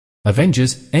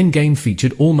Avengers Endgame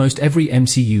featured almost every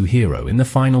MCU hero in the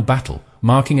final battle,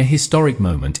 marking a historic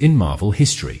moment in Marvel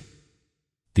history.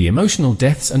 The emotional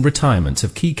deaths and retirements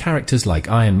of key characters like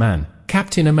Iron Man,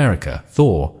 Captain America,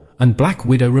 Thor, and Black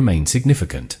Widow remain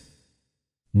significant.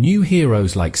 New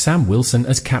heroes like Sam Wilson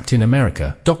as Captain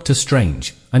America, Doctor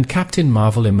Strange, and Captain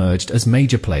Marvel emerged as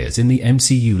major players in the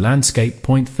MCU landscape.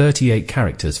 38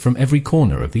 characters from every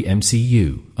corner of the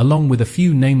MCU, along with a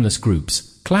few nameless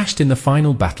groups, clashed in the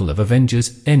final battle of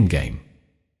Avengers Endgame.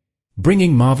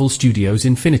 Bringing Marvel Studios'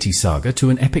 Infinity Saga to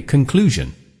an epic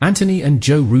conclusion, Anthony and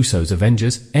Joe Russo's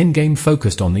Avengers Endgame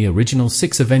focused on the original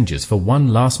 6 Avengers for one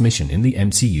last mission in the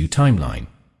MCU timeline.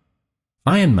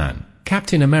 Iron Man,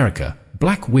 Captain America,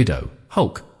 Black Widow,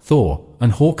 Hulk, Thor,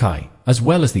 and Hawkeye, as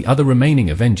well as the other remaining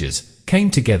Avengers,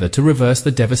 came together to reverse the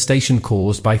devastation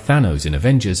caused by Thanos in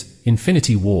Avengers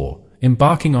Infinity War,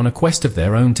 embarking on a quest of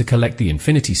their own to collect the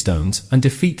Infinity Stones and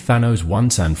defeat Thanos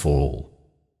once and for all.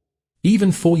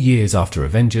 Even 4 years after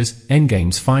Avengers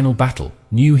Endgame's final battle,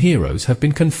 new heroes have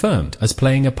been confirmed as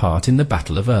playing a part in the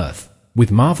Battle of Earth,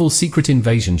 with Marvel's Secret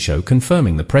Invasion show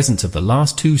confirming the presence of the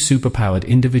last 2 superpowered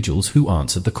individuals who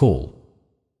answered the call.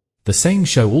 The same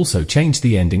show also changed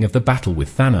the ending of the battle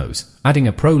with Thanos, adding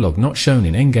a prologue not shown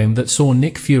in Endgame that saw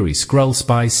Nick Fury's Skrull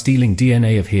spies stealing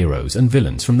DNA of heroes and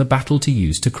villains from the battle to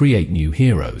use to create new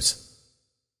heroes.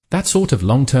 That sort of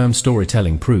long-term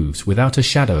storytelling proves without a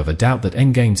shadow of a doubt that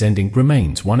Endgame's ending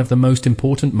remains one of the most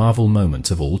important Marvel moments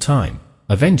of all time.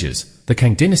 Avengers, the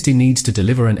Kang Dynasty needs to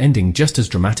deliver an ending just as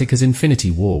dramatic as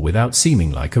Infinity War without seeming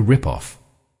like a rip-off.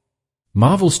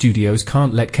 Marvel Studios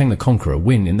can't let Kang the Conqueror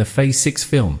win in the Phase 6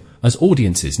 film, as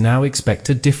audiences now expect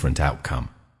a different outcome.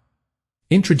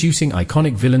 Introducing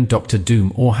iconic villain Doctor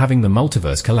Doom or having the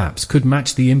multiverse collapse could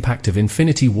match the impact of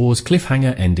Infinity War's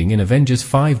cliffhanger ending in Avengers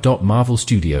 5. Marvel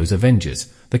Studios'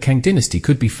 Avengers, the Kang Dynasty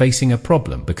could be facing a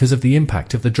problem because of the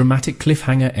impact of the dramatic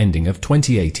cliffhanger ending of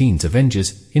 2018's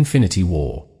Avengers Infinity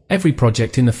War. Every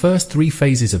project in the first 3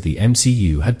 phases of the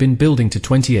MCU had been building to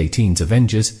 2018's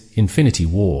Avengers Infinity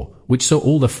War, which saw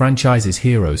all the franchise's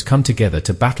heroes come together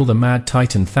to battle the mad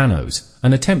titan Thanos,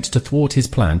 and attempt to thwart his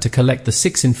plan to collect the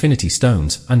 6 Infinity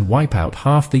Stones and wipe out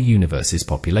half the universe's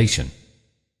population.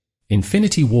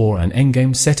 Infinity War and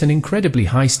Endgame set an incredibly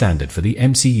high standard for the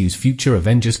MCU's future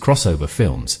Avengers crossover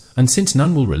films, and since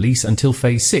none will release until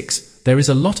Phase 6, there is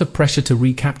a lot of pressure to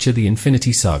recapture the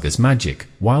Infinity Saga's magic,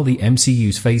 while the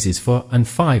MCU's Phases 4 and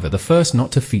 5 are the first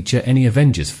not to feature any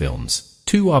Avengers films.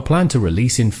 2 are planned to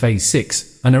release in Phase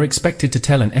 6, and are expected to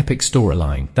tell an epic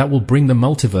storyline that will bring the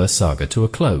multiverse saga to a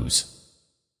close.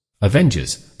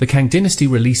 Avengers, the Kang Dynasty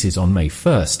releases on May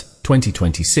 1,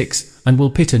 2026, and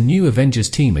will pit a new Avengers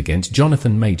team against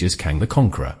Jonathan Majors' Kang the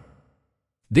Conqueror.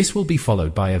 This will be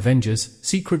followed by Avengers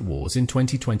Secret Wars in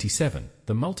 2027,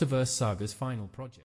 the multiverse saga's final project.